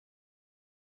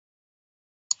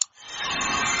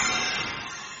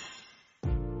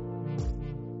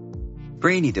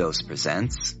Brainy Dose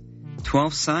presents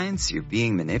 12 Signs You're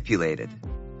Being Manipulated.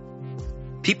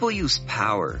 People use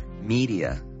power,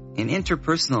 media, and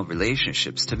interpersonal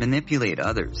relationships to manipulate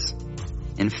others.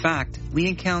 In fact, we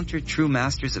encounter true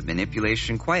masters of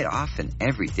manipulation quite often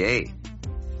every day.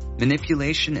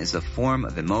 Manipulation is a form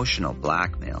of emotional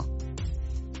blackmail.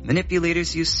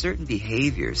 Manipulators use certain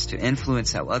behaviors to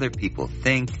influence how other people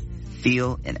think,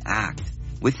 feel, and act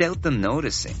without them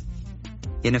noticing.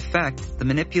 In effect, the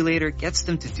manipulator gets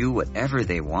them to do whatever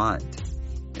they want.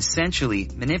 Essentially,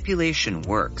 manipulation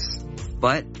works,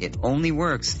 but it only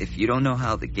works if you don't know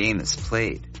how the game is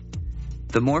played.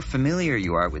 The more familiar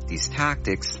you are with these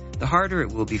tactics, the harder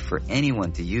it will be for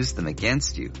anyone to use them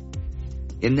against you.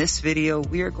 In this video,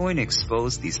 we are going to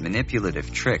expose these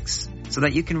manipulative tricks so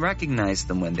that you can recognize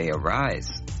them when they arise.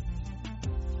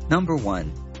 Number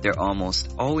 1, they're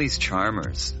almost always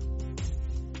charmers.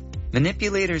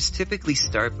 Manipulators typically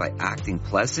start by acting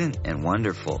pleasant and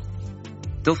wonderful.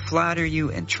 They'll flatter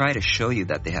you and try to show you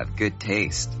that they have good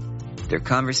taste. Their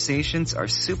conversations are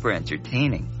super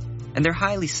entertaining, and they're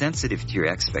highly sensitive to your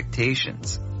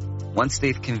expectations. Once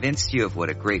they've convinced you of what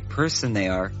a great person they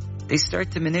are, they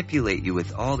start to manipulate you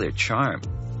with all their charm.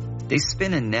 They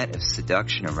spin a net of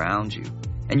seduction around you,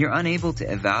 and you're unable to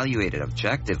evaluate it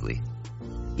objectively.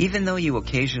 Even though you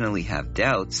occasionally have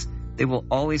doubts, they will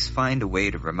always find a way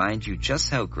to remind you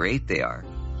just how great they are.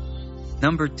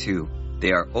 Number 2,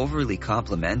 they are overly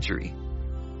complimentary.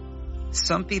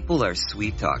 Some people are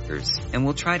sweet talkers and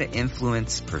will try to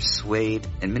influence, persuade,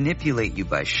 and manipulate you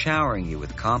by showering you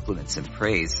with compliments and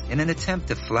praise in an attempt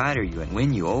to flatter you and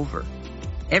win you over.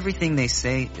 Everything they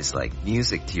say is like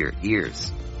music to your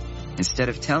ears. Instead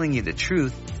of telling you the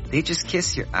truth, they just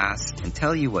kiss your ass and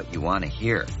tell you what you want to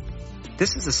hear.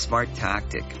 This is a smart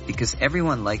tactic because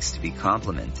everyone likes to be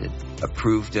complimented,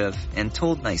 approved of, and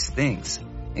told nice things,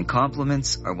 and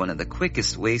compliments are one of the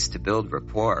quickest ways to build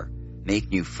rapport, make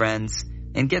new friends,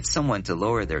 and get someone to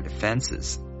lower their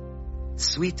defenses.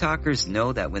 Sweet talkers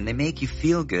know that when they make you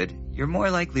feel good, you're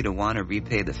more likely to want to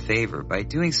repay the favor by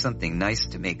doing something nice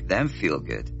to make them feel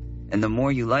good, and the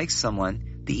more you like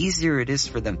someone, the easier it is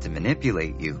for them to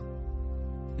manipulate you.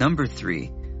 Number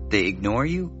 3, they ignore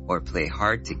you or play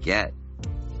hard to get.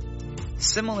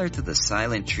 Similar to the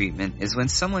silent treatment is when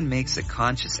someone makes a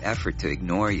conscious effort to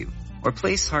ignore you or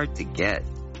plays hard to get.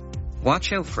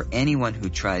 Watch out for anyone who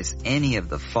tries any of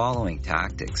the following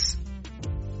tactics.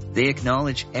 They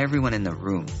acknowledge everyone in the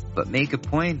room, but make a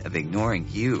point of ignoring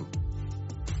you.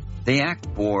 They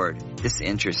act bored,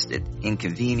 disinterested,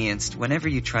 inconvenienced whenever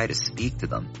you try to speak to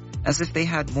them, as if they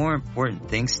had more important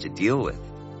things to deal with.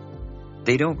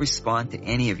 They don't respond to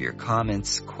any of your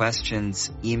comments,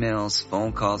 questions, emails,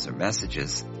 phone calls, or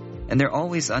messages, and they're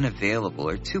always unavailable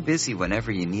or too busy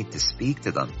whenever you need to speak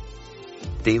to them.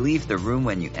 They leave the room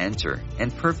when you enter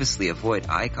and purposely avoid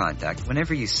eye contact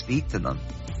whenever you speak to them.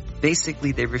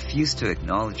 Basically, they refuse to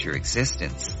acknowledge your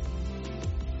existence.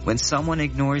 When someone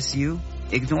ignores you,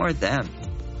 ignore them.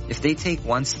 If they take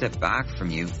 1 step back from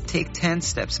you, take 10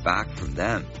 steps back from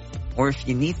them. Or if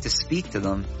you need to speak to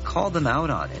them, call them out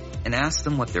on it and ask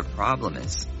them what their problem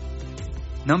is.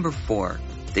 Number 4,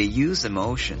 they use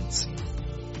emotions.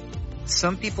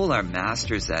 Some people are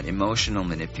masters at emotional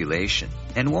manipulation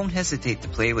and won't hesitate to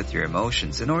play with your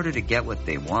emotions in order to get what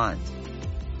they want.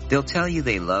 They'll tell you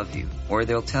they love you, or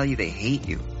they'll tell you they hate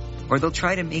you, or they'll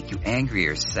try to make you angry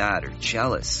or sad or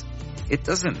jealous. It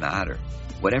doesn't matter.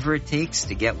 Whatever it takes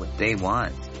to get what they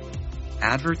want.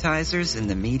 Advertisers and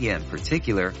the media in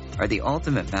particular are the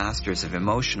ultimate masters of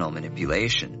emotional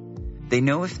manipulation. They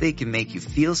know if they can make you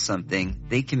feel something,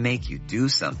 they can make you do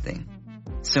something.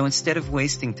 So instead of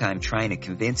wasting time trying to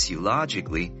convince you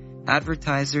logically,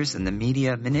 advertisers and the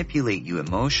media manipulate you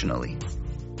emotionally.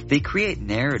 They create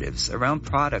narratives around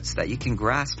products that you can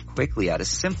grasp quickly at a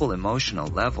simple emotional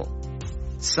level.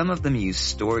 Some of them use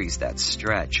stories that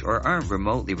stretch or aren't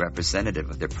remotely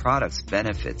representative of their product's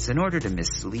benefits in order to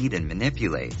mislead and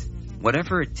manipulate,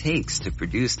 whatever it takes to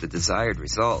produce the desired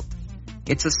result.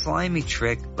 It's a slimy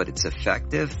trick, but it's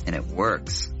effective and it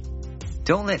works.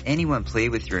 Don't let anyone play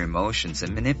with your emotions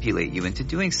and manipulate you into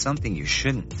doing something you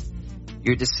shouldn't.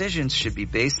 Your decisions should be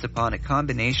based upon a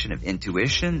combination of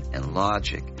intuition and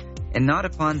logic, and not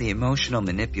upon the emotional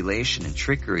manipulation and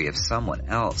trickery of someone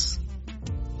else.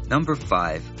 Number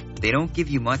 5, they don't give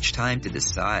you much time to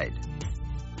decide.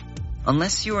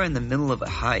 Unless you are in the middle of a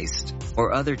heist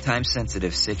or other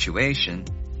time-sensitive situation,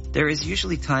 there is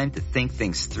usually time to think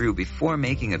things through before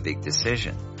making a big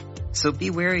decision. So be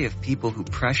wary of people who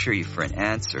pressure you for an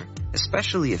answer,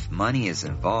 especially if money is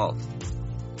involved.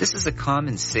 This is a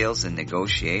common sales and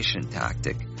negotiation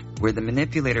tactic, where the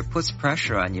manipulator puts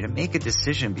pressure on you to make a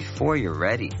decision before you're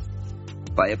ready.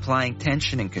 By applying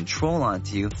tension and control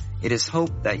onto you, it is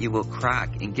hoped that you will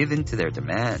crack and give in to their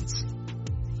demands.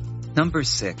 Number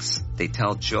 6, they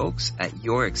tell jokes at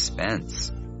your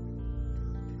expense.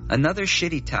 Another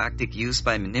shitty tactic used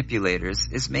by manipulators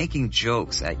is making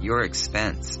jokes at your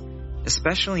expense,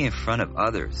 especially in front of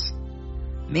others.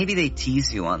 Maybe they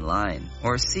tease you online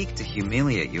or seek to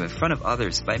humiliate you in front of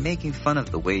others by making fun of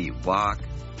the way you walk,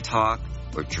 talk,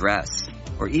 or dress,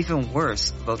 or even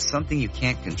worse, about something you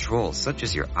can't control, such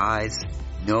as your eyes,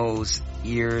 nose,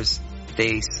 ears,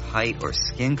 face, height, or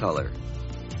skin color.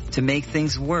 To make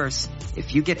things worse,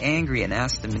 if you get angry and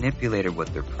ask the manipulator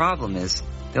what their problem is,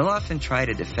 they'll often try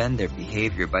to defend their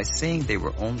behavior by saying they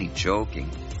were only joking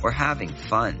or having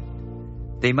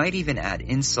fun. They might even add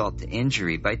insult to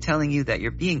injury by telling you that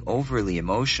you're being overly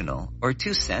emotional or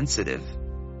too sensitive.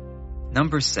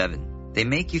 Number 7, they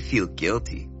make you feel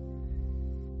guilty.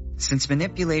 Since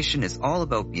manipulation is all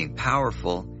about being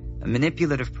powerful, a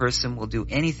manipulative person will do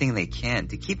anything they can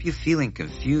to keep you feeling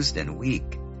confused and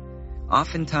weak.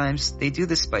 Oftentimes, they do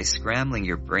this by scrambling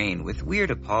your brain with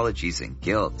weird apologies and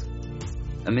guilt.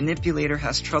 A manipulator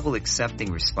has trouble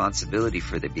accepting responsibility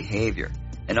for their behavior,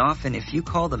 and often if you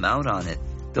call them out on it,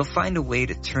 they'll find a way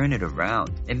to turn it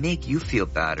around and make you feel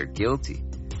bad or guilty.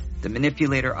 The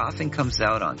manipulator often comes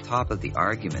out on top of the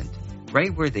argument,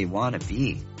 right where they want to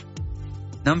be.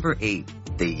 Number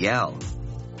 8, they yell.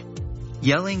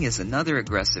 Yelling is another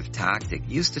aggressive tactic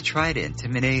used to try to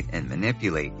intimidate and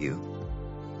manipulate you.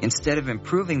 Instead of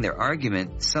improving their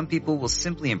argument, some people will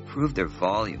simply improve their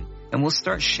volume and will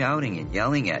start shouting and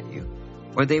yelling at you,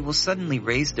 or they will suddenly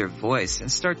raise their voice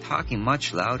and start talking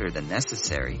much louder than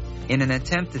necessary in an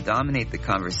attempt to dominate the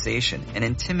conversation and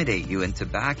intimidate you into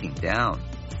backing down.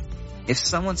 If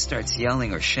someone starts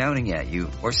yelling or shouting at you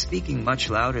or speaking much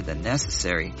louder than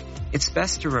necessary, it's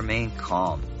best to remain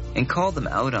calm and call them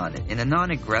out on it in a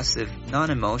non-aggressive,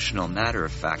 non-emotional,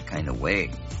 matter-of-fact kind of way.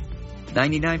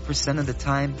 99% of the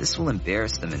time, this will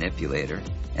embarrass the manipulator,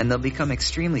 and they'll become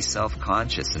extremely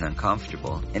self-conscious and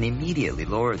uncomfortable and immediately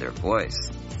lower their voice.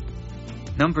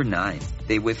 Number 9,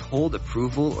 they withhold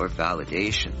approval or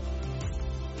validation.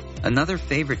 Another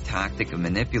favorite tactic of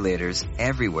manipulators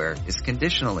everywhere is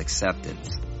conditional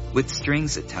acceptance, with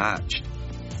strings attached.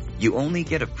 You only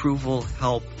get approval,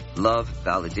 help, love,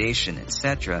 validation,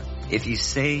 etc. if you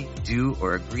say, do,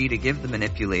 or agree to give the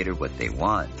manipulator what they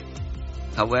want.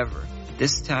 However,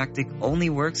 this tactic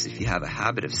only works if you have a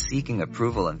habit of seeking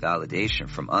approval and validation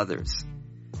from others.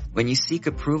 When you seek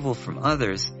approval from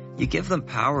others, you give them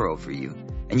power over you,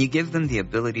 and you give them the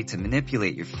ability to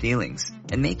manipulate your feelings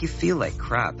and make you feel like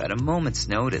crap at a moment's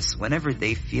notice whenever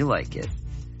they feel like it.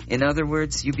 In other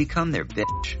words, you become their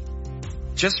bitch.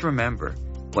 Just remember,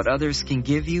 what others can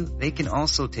give you, they can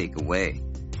also take away.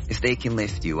 If they can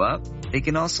lift you up, they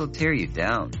can also tear you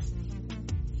down.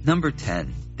 Number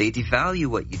 10. They devalue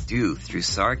what you do through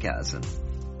sarcasm.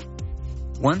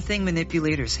 One thing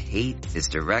manipulators hate is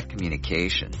direct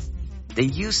communication. They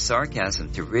use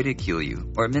sarcasm to ridicule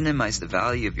you or minimize the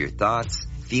value of your thoughts,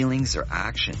 feelings, or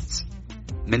actions.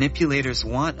 Manipulators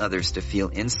want others to feel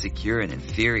insecure and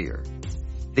inferior.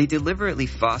 They deliberately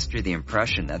foster the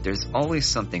impression that there's always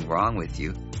something wrong with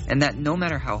you and that no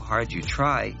matter how hard you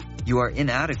try, you are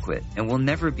inadequate and will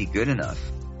never be good enough.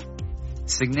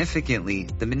 Significantly,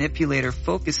 the manipulator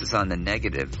focuses on the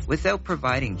negative without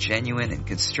providing genuine and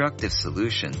constructive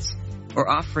solutions or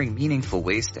offering meaningful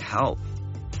ways to help.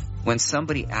 When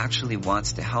somebody actually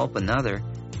wants to help another,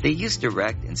 they use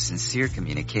direct and sincere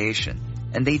communication,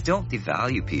 and they don't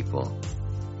devalue people.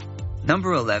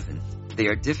 Number 11, they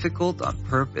are difficult on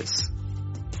purpose.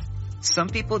 Some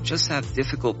people just have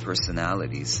difficult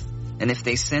personalities, and if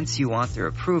they sense you want their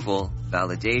approval,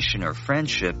 validation, or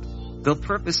friendship, they'll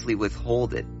purposely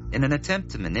withhold it in an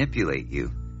attempt to manipulate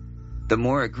you. The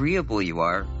more agreeable you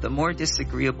are, the more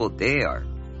disagreeable they are.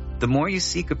 The more you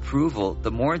seek approval,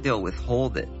 the more they'll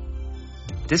withhold it.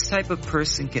 This type of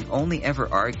person can only ever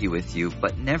argue with you,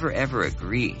 but never ever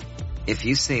agree. If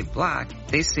you say black,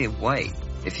 they say white.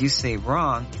 If you say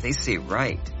wrong, they say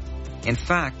right. In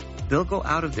fact, they'll go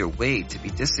out of their way to be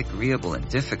disagreeable and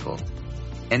difficult.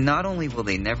 And not only will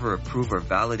they never approve or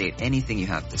validate anything you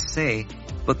have to say,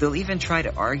 but they'll even try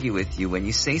to argue with you when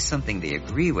you say something they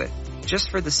agree with, just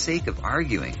for the sake of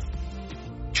arguing.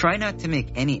 Try not to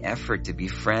make any effort to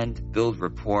befriend, build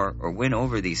rapport, or win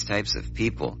over these types of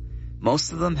people.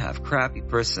 Most of them have crappy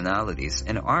personalities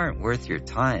and aren't worth your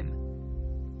time.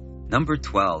 Number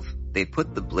 12, they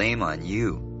put the blame on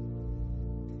you.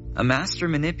 A master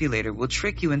manipulator will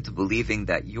trick you into believing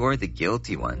that you're the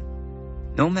guilty one.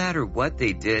 No matter what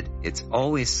they did, it's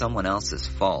always someone else's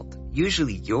fault,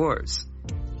 usually yours.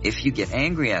 If you get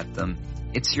angry at them,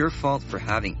 it's your fault for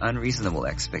having unreasonable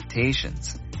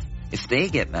expectations. If they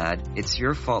get mad, it's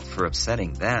your fault for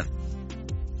upsetting them.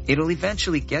 It'll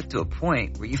eventually get to a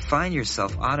point where you find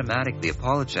yourself automatically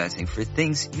apologizing for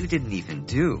things you didn't even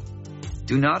do.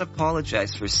 Do not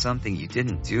apologize for something you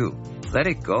didn't do. Let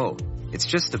it go. It's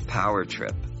just a power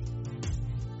trip.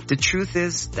 The truth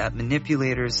is that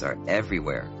manipulators are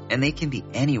everywhere, and they can be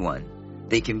anyone.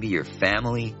 They can be your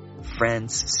family,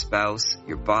 friends, spouse,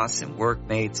 your boss and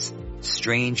workmates,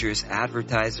 strangers,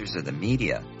 advertisers, or the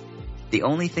media. The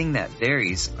only thing that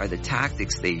varies are the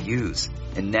tactics they use,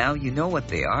 and now you know what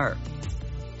they are.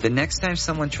 The next time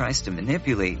someone tries to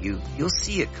manipulate you, you'll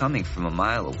see it coming from a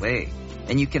mile away,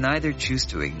 and you can either choose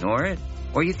to ignore it,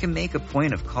 or you can make a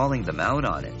point of calling them out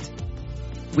on it.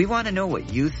 We want to know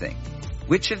what you think.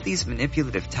 Which of these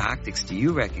manipulative tactics do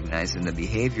you recognize in the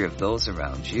behavior of those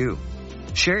around you?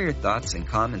 Share your thoughts and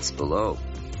comments below.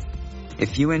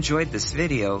 If you enjoyed this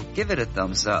video, give it a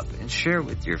thumbs up and share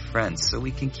with your friends so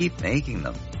we can keep making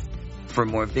them. For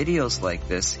more videos like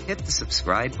this, hit the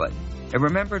subscribe button and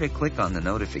remember to click on the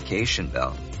notification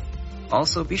bell.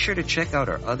 Also, be sure to check out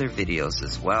our other videos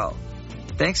as well.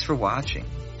 Thanks for watching.